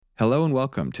Hello and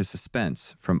welcome to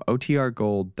Suspense from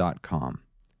OTRGold.com.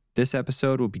 This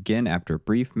episode will begin after a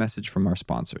brief message from our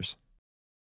sponsors.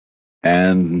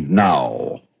 And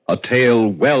now, a tale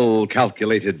well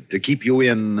calculated to keep you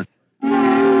in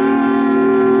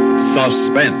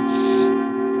suspense.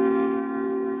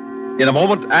 In a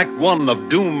moment, Act One of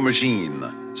Doom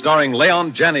Machine, starring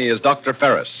Leon Janney as Dr.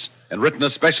 Ferris, and written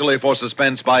especially for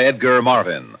Suspense by Edgar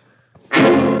Marvin.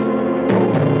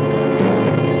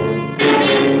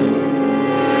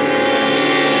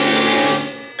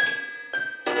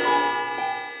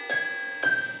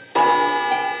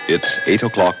 It's 8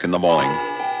 o'clock in the morning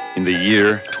in the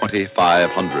year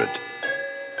 2500.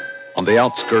 On the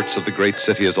outskirts of the great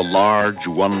city is a large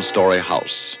one-story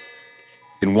house.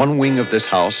 In one wing of this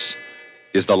house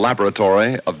is the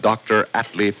laboratory of Dr.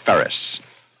 Atlee Ferris,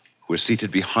 who is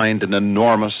seated behind an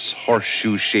enormous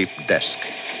horseshoe-shaped desk,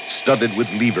 studded with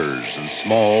levers and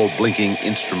small blinking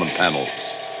instrument panels.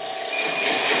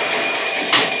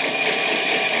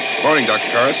 Morning, Dr.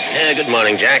 Ferris. Good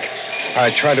morning, Jack.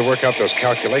 I tried to work out those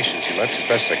calculations you left as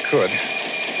best I could.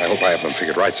 I hope I have them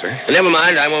figured right, sir. Never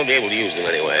mind, I won't be able to use them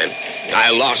anyway. I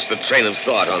lost the train of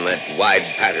thought on that wide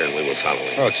pattern we were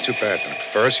following. Oh, it's too bad,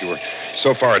 Dr. Ferris. You were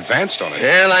so far advanced on it.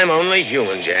 Well, I'm only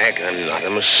human, Jack. I'm not a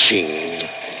machine.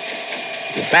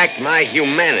 In fact, my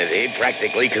humanity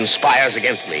practically conspires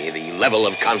against me. The level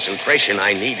of concentration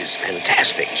I need is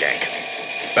fantastic, Jack.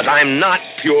 But I'm not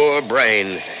pure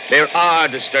brain. There are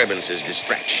disturbances,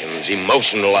 distractions,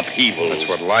 emotional upheavals. That's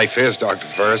what life is, Dr.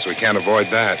 Ferris. We can't avoid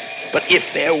that. But if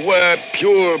there were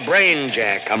pure brain,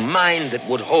 Jack, a mind that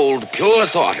would hold pure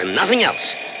thought and nothing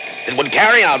else, that would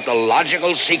carry out the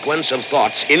logical sequence of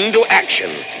thoughts into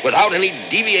action without any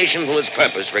deviation from its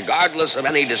purpose, regardless of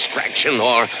any distraction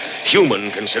or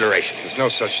human consideration. There's no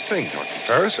such thing, Dr.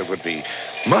 Ferris. It would be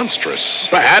monstrous.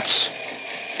 Perhaps,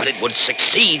 but it would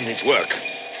succeed in its work.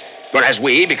 Whereas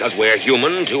we, because we're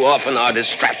human, too often are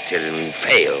distracted and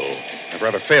fail. I'd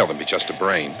rather fail than be just a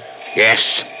brain.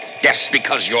 Yes,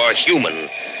 because you're human.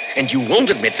 And you won't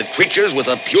admit that creatures with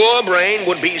a pure brain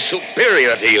would be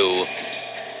superior to you.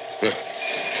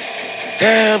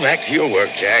 Well, back to your work,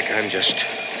 Jack. I'm just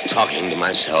talking to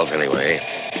myself anyway.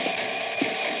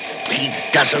 He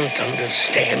doesn't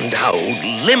understand how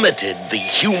limited the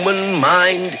human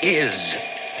mind is.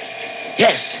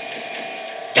 Yes,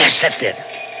 that's it.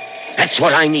 That's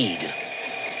what I need.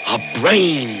 A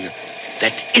brain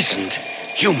that isn't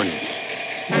human.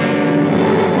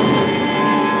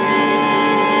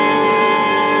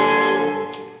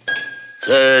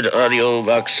 Third audio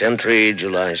box entry,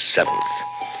 July 7th.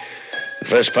 The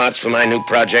first parts for my new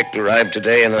project arrived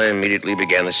today, and I immediately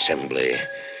began assembly.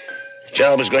 The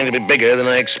job is going to be bigger than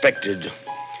I expected.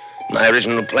 My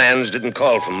original plans didn't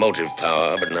call for motive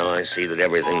power, but now I see that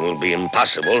everything will be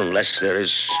impossible unless there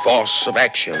is force of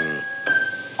action.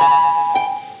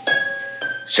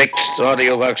 Sixth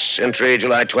audio box entry,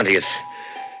 July 20th.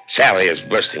 Sally is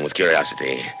bursting with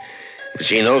curiosity, but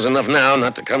she knows enough now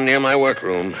not to come near my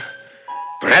workroom.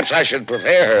 Perhaps I should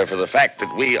prepare her for the fact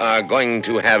that we are going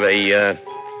to have a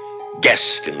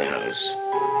guest in the house.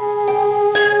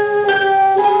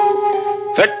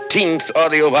 13th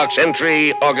audio box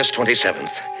entry, August 27th.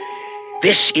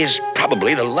 This is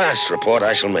probably the last report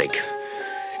I shall make.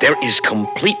 There is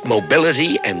complete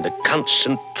mobility, and the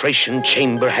concentration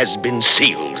chamber has been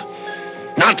sealed.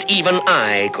 Not even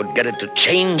I could get it to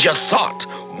change a thought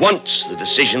once the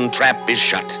decision trap is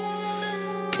shut.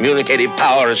 Communicative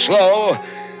power is slow,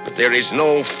 but there is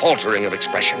no faltering of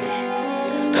expression.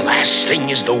 The last thing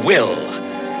is the will.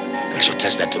 I shall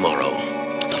test that tomorrow.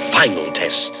 The final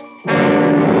test.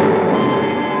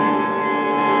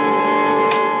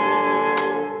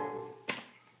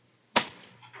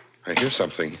 I hear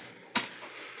something.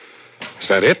 Is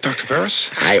that it, Dr. Ferris?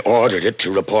 I ordered it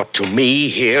to report to me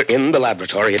here in the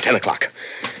laboratory at 10 o'clock.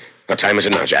 What time is it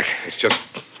now, Jack? It's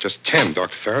just 10,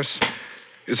 Dr. Ferris.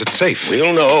 Is it safe?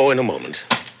 We'll know in a moment.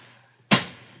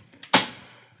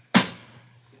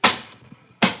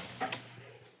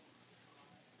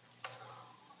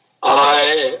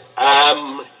 I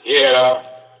am here,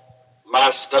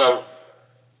 Master.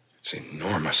 It's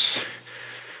enormous.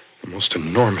 The most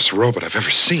enormous robot I've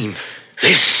ever seen.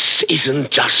 This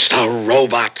isn't just a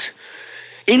robot.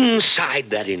 Inside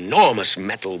that enormous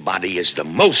metal body is the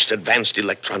most advanced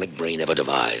electronic brain ever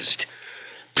devised.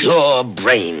 Pure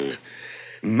brain.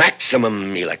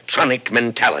 Maximum electronic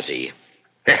mentality.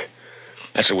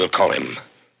 That's what we'll call him.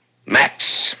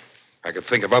 Max. I could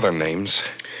think of other names.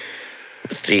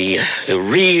 The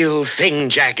real thing,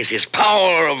 Jack, is his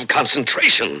power of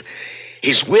concentration.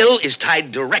 His will is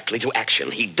tied directly to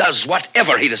action. He does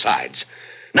whatever he decides.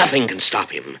 Nothing can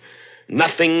stop him.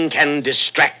 Nothing can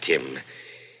distract him.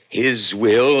 His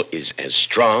will is as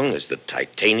strong as the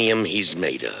titanium he's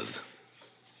made of.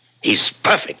 He's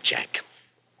perfect, Jack.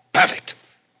 Perfect.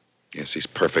 Yes, he's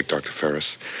perfect, Dr.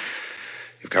 Ferris.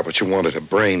 You've got what you wanted, a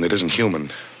brain that isn't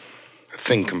human. A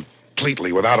thing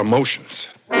completely without emotions.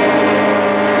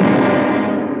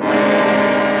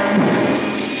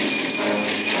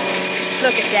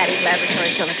 Look at Daddy's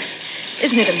laboratory, Philip.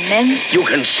 Isn't it immense? You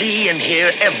can see and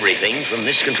hear everything from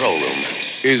this control room.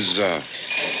 Is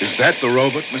that the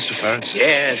robot, Mr. Ferris?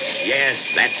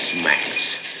 Yes, that's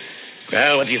Max.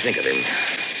 Well, what do you think of him?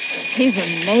 He's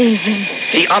amazing.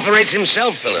 He operates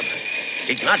himself, Philip.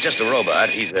 He's not just a robot,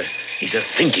 he's a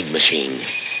thinking machine.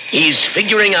 He's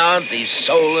figuring out the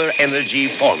solar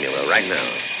energy formula right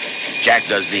now. Jack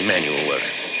does the manual work.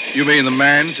 You mean the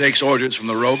man takes orders from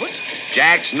the robot?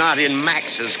 Jack's not in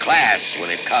Max's class when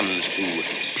it comes to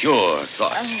pure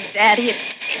thought. Oh, Daddy,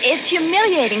 it's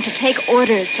humiliating to take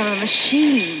orders from a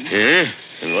machine. Yeah?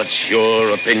 And what's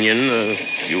your opinion,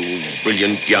 you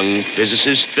brilliant young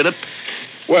physicist, Philip?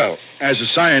 Well, as a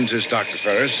scientist, Dr.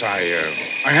 Ferris, I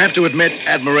have to admit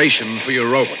admiration for your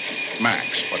robot,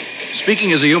 Max. But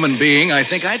speaking as a human being, I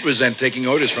think I'd resent taking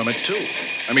orders from it, too.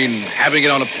 I mean, having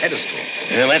it on a pedestal.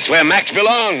 Well, that's where Max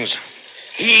belongs.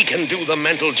 He can do the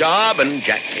mental job, and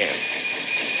Jack can't.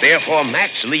 Therefore,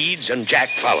 Max leads and Jack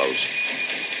follows.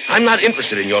 I'm not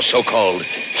interested in your so-called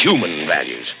human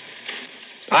values.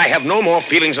 I have no more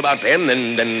feelings about them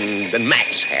than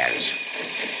Max has.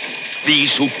 The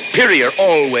superior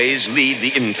always lead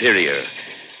the inferior.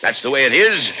 That's the way it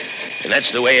is, and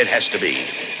that's the way it has to be.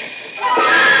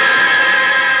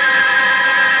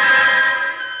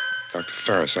 Dr.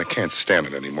 Ferris, I can't stand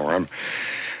it anymore.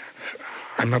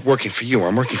 I'm not working for you.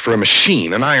 I'm working for a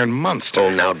machine, an iron monster. Oh,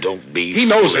 now don't be He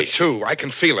knows foolish. it, too. I can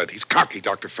feel it. He's cocky,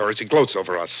 Dr. Ferris. He gloats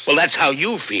over us. Well, that's how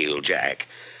you feel, Jack.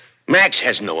 Max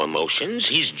has no emotions.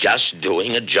 He's just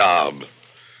doing a job.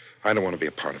 I don't want to be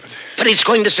a part of it. But he's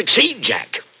going to succeed,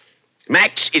 Jack.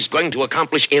 Max is going to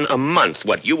accomplish in a month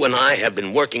what you and I have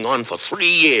been working on for 3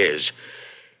 years.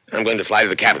 I'm going to fly to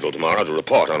the Capitol tomorrow to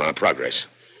report on our progress.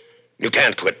 You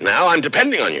can't quit now. I'm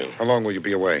depending on you. How long will you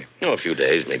be away? Oh, a few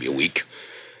days, maybe a week.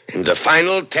 And the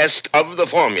final test of the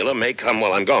formula may come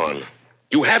while I'm gone.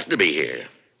 You have to be here.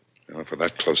 Well, if we're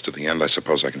that close to the end, I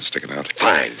suppose I can stick it out.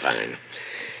 Fine.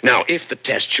 Now, if the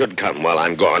test should come while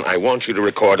I'm gone, I want you to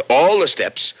record all the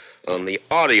steps on the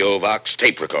AudioVox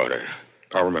tape recorder.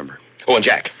 I'll remember. Oh, and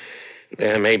Jack,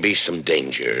 there may be some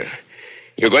danger.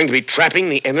 You're going to be trapping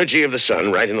the energy of the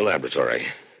sun right in the laboratory.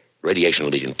 Radiation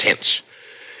will be intense.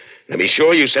 Now, be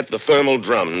sure you set the thermal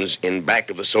drums in back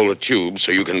of the solar tube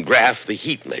so you can graph the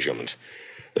heat measurement.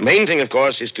 The main thing, of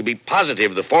course, is to be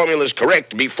positive the formula's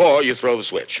correct before you throw the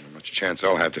switch. How much chance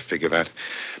I'll have to figure that.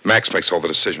 Max makes all the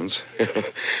decisions.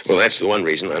 Well, that's the one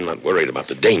reason I'm not worried about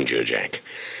the danger, Jack.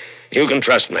 You can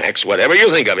trust Max. Whatever you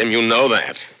think of him, you know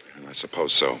that. I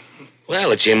suppose so.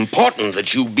 Well, it's important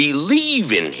that you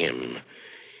believe in him.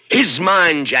 His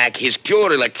mind, Jack, his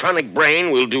pure electronic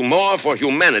brain will do more for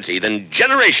humanity than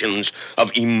generations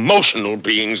of emotional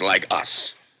beings like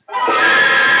us.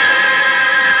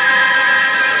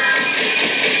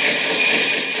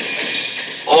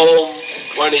 Home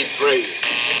 23.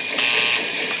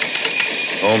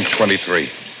 Home 23.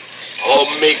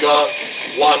 Omega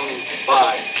 15.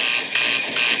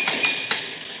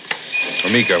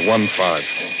 Omega 15.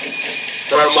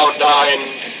 Thermodyne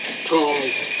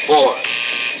 24.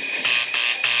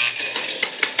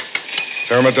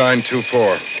 Thermodyne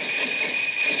 24.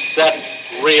 Set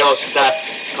rheostat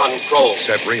control.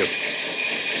 Set Rios.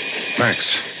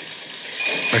 Max,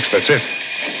 that's it.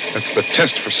 That's the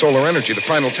test for solar energy, the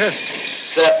final test.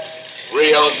 Set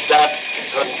rheostat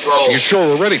control. You sure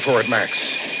we're ready for it,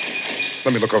 Max?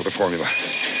 Let me look over the formula.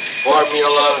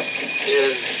 Formula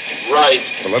is right.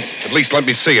 Well, at least let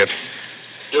me see it.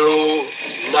 Do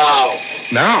now.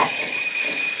 Now?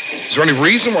 Is there any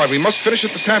reason why we must finish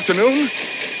it this afternoon?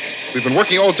 We've been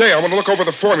working all day. I want to look over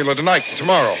the formula tonight and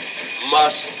tomorrow.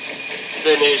 Must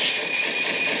finish.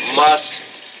 Must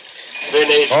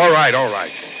finish. All right.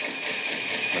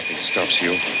 Nothing stops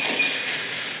you.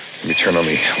 Let me turn on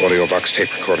the AudioVox tape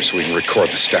recorder so we can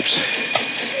record the steps.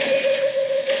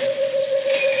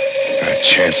 Not a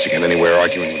chance to get anywhere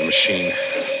arguing with a machine.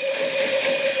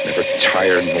 Never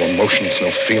tired, no emotions,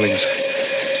 no feelings.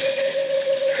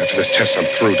 After this test, I'm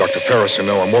through. Dr. Ferris will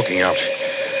know I'm walking out.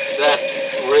 Set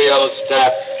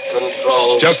rheostat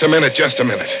control. Just a minute.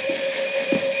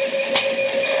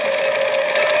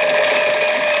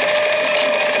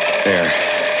 There.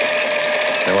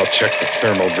 Now I'll check the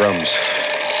thermal drums.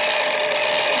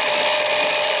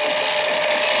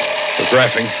 We're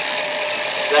graphing.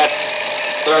 Set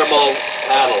thermal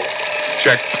panel.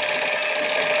 Check.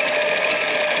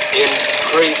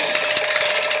 Increase.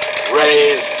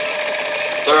 Raise.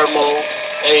 Thermal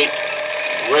 8.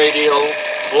 Radial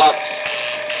flux.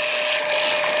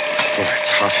 Boy, it's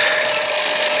hot.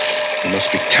 We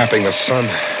must be tapping the sun.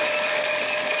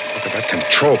 Look at that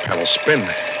control panel spin.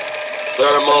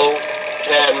 Thermal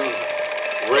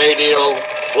 10. Radial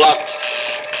flux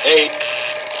 8.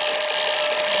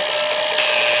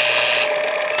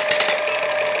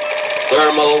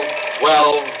 Thermal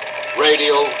 12.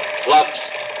 Radial flux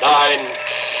 9.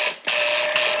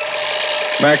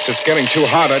 Max, it's getting too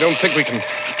hot. I don't think we can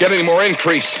get any more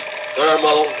increase.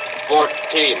 Thermal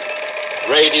 14.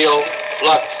 Radial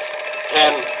flux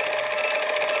 10.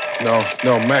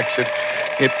 No, Max,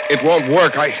 it won't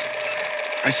work. I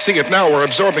see it now. We're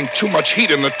absorbing too much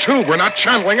heat in the tube. We're not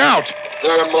channeling out.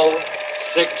 Thermal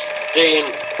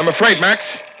 16. I'm afraid,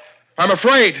 Max. I'm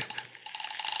afraid.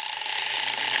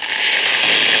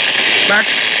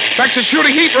 Max is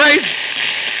shooting heat rays.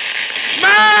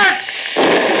 Max!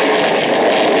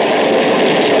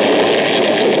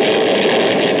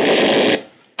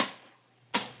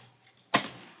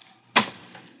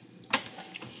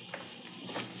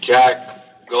 Jack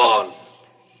gone.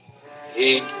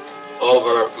 Heat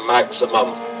over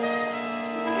maximum.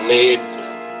 Need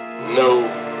new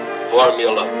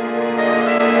formula.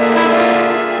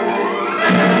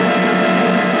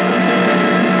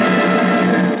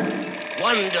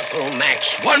 Wonderful, Max,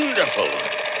 wonderful.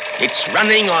 It's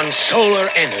running on solar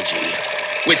energy.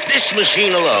 With this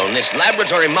machine alone, this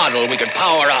laboratory model, we could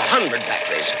power 100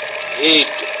 factories. Heat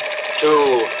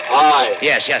too high.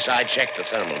 Yes, I checked the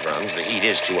thermal drums. The heat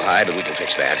is too high, but we can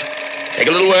fix that. Take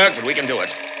a little work, but we can do it.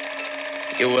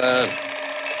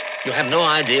 You have no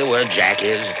idea where Jack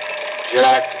is?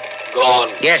 Jack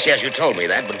gone. Yes, you told me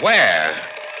that, but where?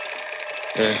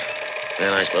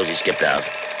 Well, I suppose he skipped out.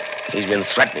 He's been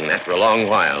threatening that for a long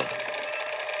while.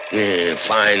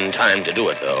 Fine time to do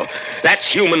it, though. That's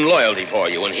human loyalty for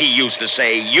you, and he used to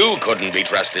say you couldn't be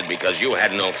trusted because you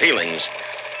had no feelings.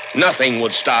 Nothing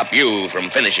would stop you from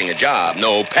finishing a job.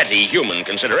 No petty human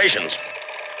considerations.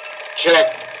 Check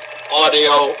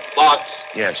audio box.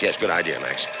 Yes, good idea,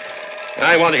 Max.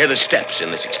 I want to hear the steps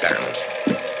in this experiment.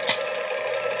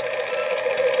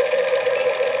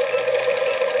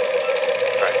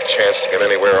 Not a chance to get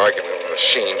anywhere arguing with a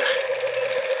machine.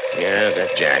 Yes,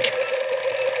 that's Jack.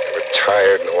 Never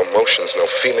tired, no emotions, no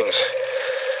feelings.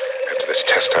 After this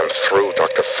test, I'm through.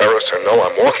 Dr. Ferris or no,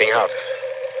 I'm walking out.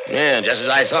 Yeah, just as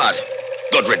I thought.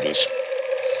 Good riddance.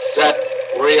 Set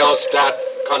rheostat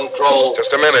control.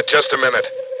 Just a minute.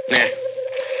 Nah.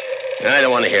 I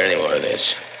don't want to hear any more of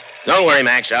this. Don't worry,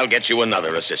 Max. I'll get you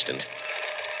another assistant.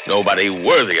 Nobody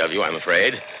worthy of you, I'm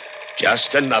afraid.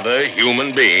 Just another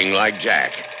human being like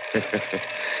Jack.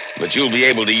 But you'll be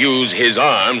able to use his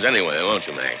arms anyway, won't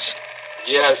you, Max?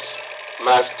 Yes,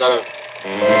 Master.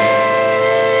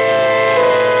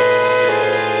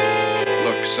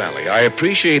 Look, Sally, I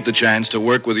appreciate the chance to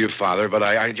work with your father, but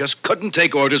I just couldn't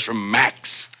take orders from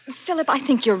Max. Philip, I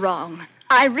think you're wrong.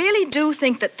 I really do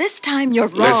think that this time you're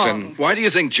wrong. Listen, why do you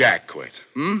think Jack quit?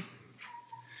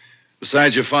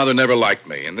 Besides, your father never liked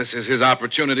me, and this is his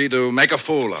opportunity to make a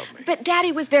fool of me. But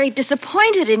Daddy was very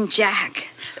disappointed in Jack.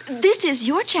 This is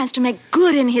your chance to make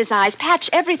good in his eyes, patch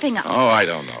everything up. Oh, I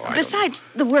don't know. Besides,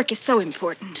 the work is so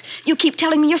important. You keep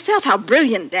telling me yourself how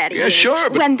brilliant Daddy is. Yeah, sure,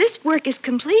 but... When this work is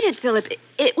completed, Philip,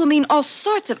 it will mean all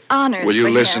sorts of honors Will you for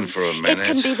listen him. for a minute? It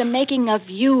can be the making of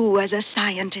you as a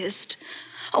scientist.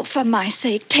 Oh, for my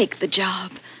sake, take the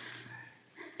job.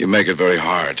 You make it very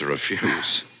hard to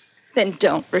refuse. Then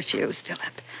don't refuse,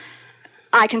 Philip.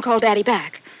 I can call Daddy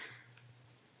back.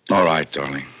 All right,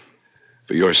 darling.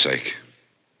 For your sake,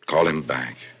 call him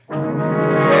back.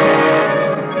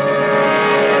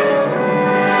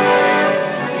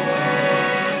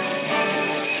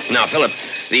 Now, Philip,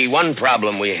 the one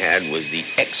problem we had was the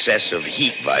excess of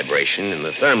heat vibration in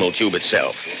the thermal tube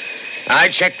itself. I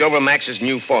checked over Max's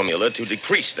new formula to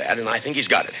decrease that, and I think he's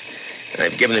got it. And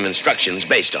I've given him instructions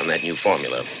based on that new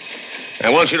formula. I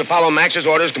want you to follow Max's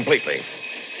orders completely.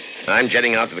 I'm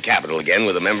jetting out to the Capitol again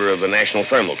with a member of the National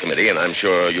Thermal Committee, and I'm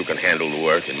sure you can handle the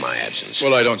work in my absence.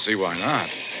 Well, I don't see why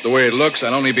not. The way it looks,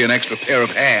 I'd only be an extra pair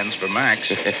of hands for Max.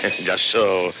 Just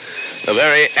so. A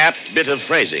very apt bit of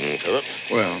phrasing, Philip.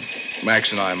 Well,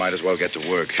 Max and I might as well get to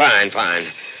work. Fine.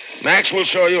 Max will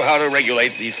show you how to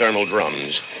regulate the thermal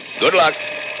drums. Good luck.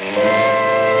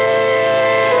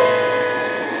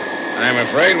 I'm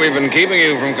afraid we've been keeping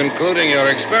you from concluding your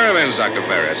experiments, Dr.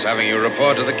 Ferris, having you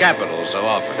report to the Capitol so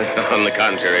often. On the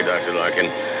contrary, Dr. Larkin.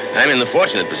 I'm in the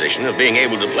fortunate position of being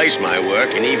able to place my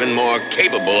work in even more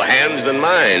capable hands than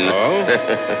mine. Oh?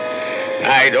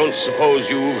 I don't suppose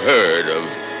you've heard of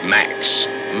Max.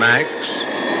 Max?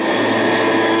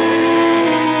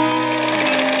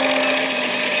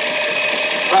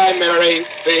 Primary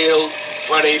field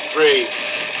 23.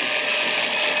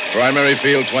 Primary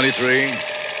field 23.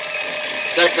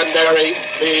 Secondary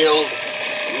field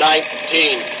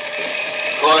 19.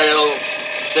 Coil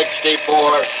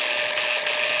 64.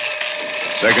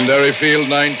 Secondary field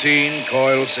 19,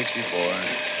 coil 64.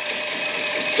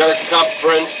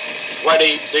 Circumference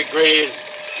 20 degrees.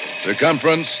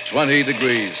 Circumference 20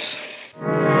 degrees. But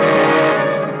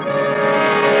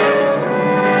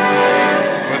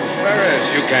Ferris,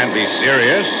 you can't be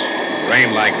serious.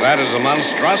 Rain like that is a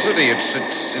monstrosity.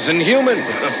 It's inhuman.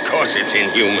 Of course it's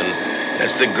inhuman.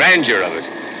 That's the grandeur of it.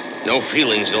 No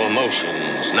feelings, no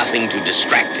emotions, nothing to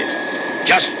distract it.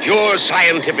 Just pure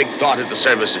scientific thought at the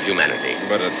service of humanity.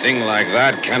 But a thing like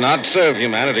that cannot serve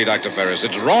humanity, Dr. Ferris.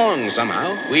 It's wrong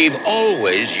somehow. We've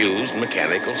always used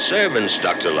mechanical servants,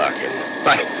 Dr. Larkin.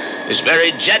 But this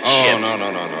very jet ship... No.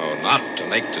 Not to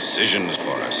make decisions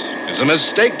for us. It's a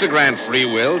mistake to grant free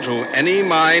will to any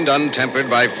mind untempered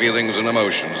by feelings and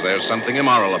emotions. There's something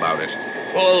immoral about it.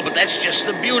 Oh, but that's just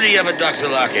the beauty of it, Dr.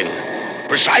 Larkin.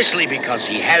 Precisely because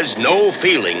he has no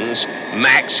feelings,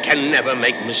 Max can never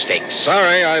make mistakes.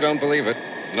 Sorry, I don't believe it.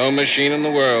 No machine in the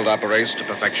world operates to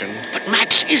perfection. But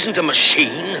Max isn't a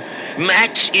machine.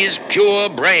 Max is pure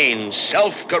brain,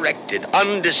 self-corrected,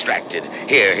 undistracted.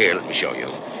 Here, let me show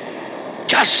you.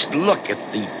 Just look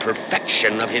at the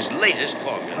perfection of his latest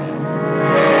formula.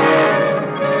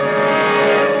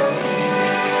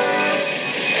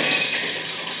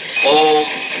 Ohm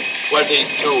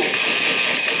 22.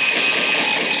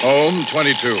 Ohm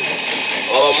 22.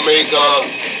 Omega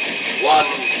 1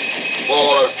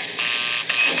 4.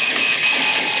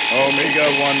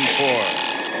 Omega 1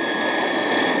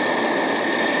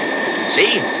 4.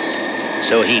 See?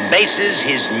 So he bases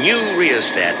his new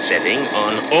rheostat setting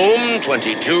on Ohm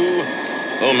 22,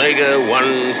 Omega 1 4.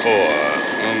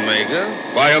 Omega?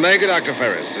 Why Omega, Dr.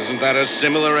 Ferris? Isn't that a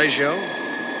similar ratio?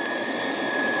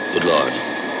 Good Lord.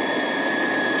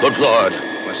 Good Lord.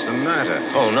 What's the matter?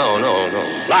 Oh, no.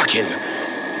 Larkin,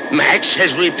 Max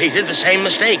has repeated the same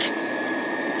mistake.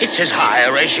 It's as high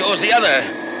a ratio as the other.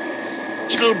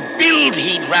 It'll build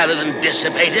heat rather than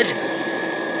dissipate it.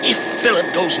 If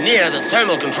Philip goes near the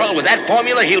thermal control with that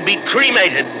formula, he'll be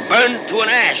cremated, burnt to an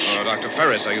ash. Oh, Dr.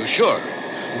 Ferris, are you sure?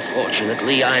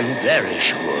 Unfortunately, I'm very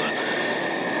sure.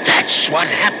 That's what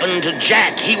happened to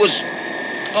Jack. He was...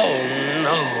 Oh,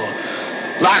 no.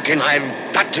 Larkin,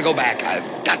 I've got to go back.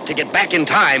 I've got to get back in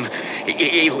time.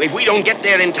 If we don't get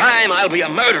there in time, I'll be a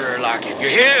murderer, Larkin. You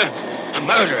hear? A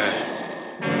murderer.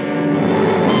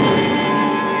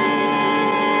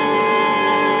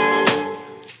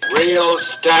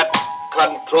 Rheostat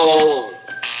control.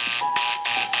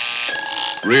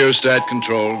 Rheostat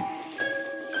control.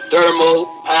 Thermal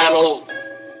panel.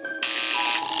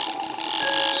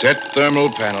 Set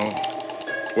thermal panel.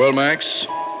 Well, Max,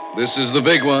 this is the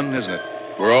big one, isn't it?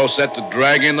 We're all set to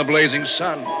drag in the blazing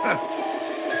sun.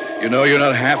 You know, you're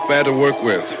not half bad to work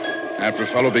with after a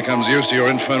fellow becomes used to your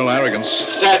infernal arrogance.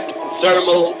 Set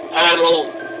thermal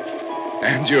panel.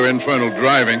 And your infernal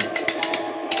driving.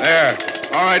 There.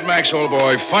 All right, Max, old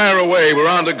boy, fire away. We're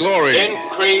on to glory.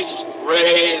 Increase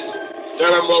raise.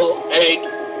 Thermal 8.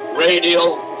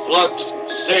 Radial flux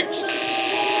 6.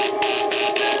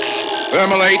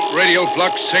 Thermal 8, radial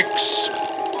flux 6.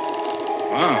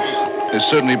 Wow. This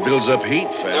certainly builds up heat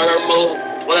fast. Thermal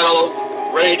 12.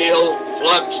 Radial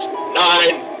flux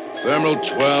 9. Thermal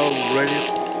 12, radial...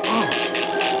 Oh.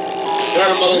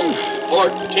 Thermal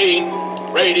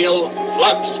 14. Radial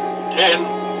flux 10.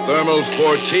 Thermal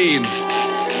 14.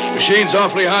 Machine's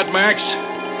awfully hot, Max.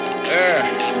 There.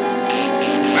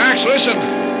 Max, listen.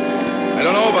 I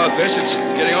don't know about this. It's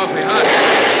getting awfully hot.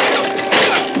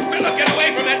 Philip, get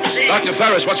away from that machine. Dr.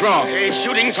 Ferris, what's wrong? He's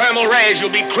shooting thermal rays. You'll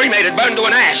be cremated, burned to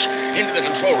an ash. Into the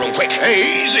control room, quick.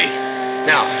 Hey, easy.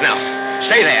 Now,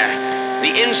 stay there.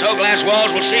 The inso-glass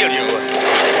walls will shield you.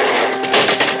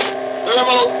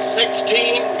 Thermal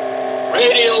 16.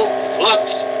 Radial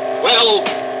flux 12.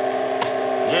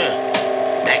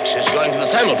 Max is going to the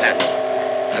thermal panel.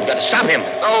 I've got to stop him.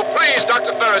 Oh, please,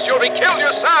 Dr. Ferris, you'll be killed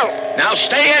yourself. Now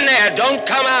stay in there. Don't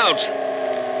come out.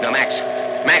 Now, Max,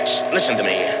 listen to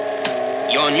me.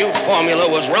 Your new formula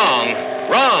was wrong.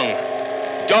 Wrong.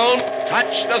 Don't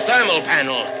touch the thermal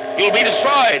panel. You'll be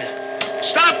destroyed.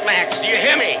 Stop, Max. Do you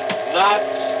hear me? Not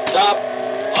stop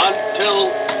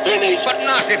until finished. But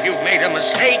not if you've made a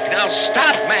mistake. Now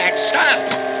stop, Max. Stop.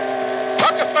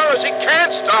 Dr. Ferris, he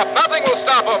can't stop. Nothing will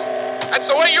stop him. That's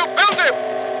the way you built him.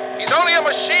 He's only a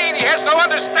machine. He has no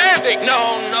understanding.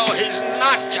 No, he's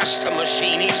not just a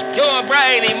machine. He's pure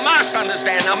brain. He must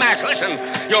understand. Now, Max, listen.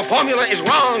 Your formula is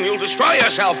wrong. You'll destroy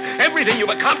yourself. Everything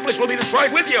you've accomplished will be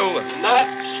destroyed with you. Not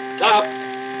stop.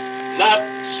 Not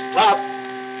stop.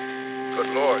 Good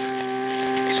Lord.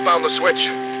 He's found the switch.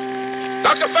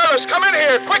 Dr. Ferris, come in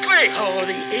here, quickly! Oh,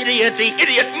 the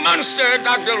idiot monster.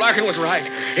 Dr. Larkin was right.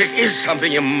 It is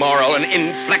something immoral, an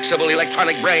inflexible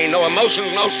electronic brain. No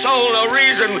emotions, no soul, no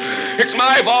reason. It's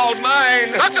my fault,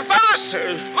 mine. Dr.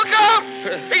 Ferris! Look out!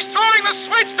 He's throwing the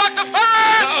switch, Dr.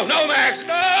 Ferris! No, Max,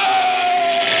 no!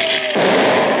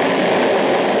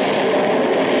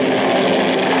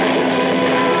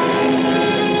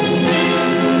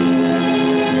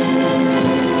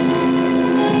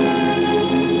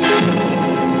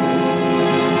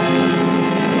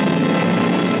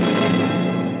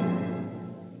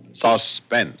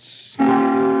 Suspense.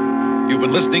 You've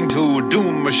been listening to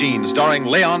Doom Machine, starring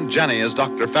Leon Janney as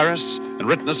Dr. Ferris, and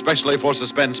written especially for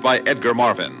Suspense by Edgar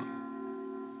Marvin.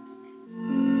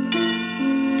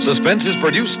 Suspense is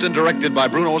produced and directed by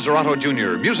Bruno Zerato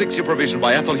Jr., music supervision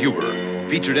by Ethel Huber.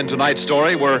 Featured in tonight's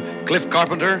story were Cliff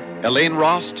Carpenter, Elaine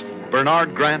Rost,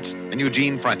 Bernard Grant, and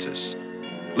Eugene Francis.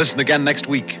 Listen again next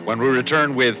week when we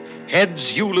return with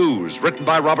Heads You Lose, written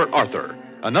by Robert Arthur.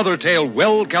 Another tale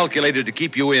well calculated to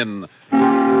keep you in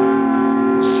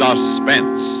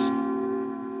suspense.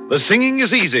 The Singing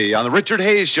is Easy on the Richard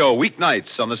Hayes Show,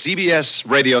 weeknights on the CBS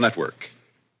Radio Network.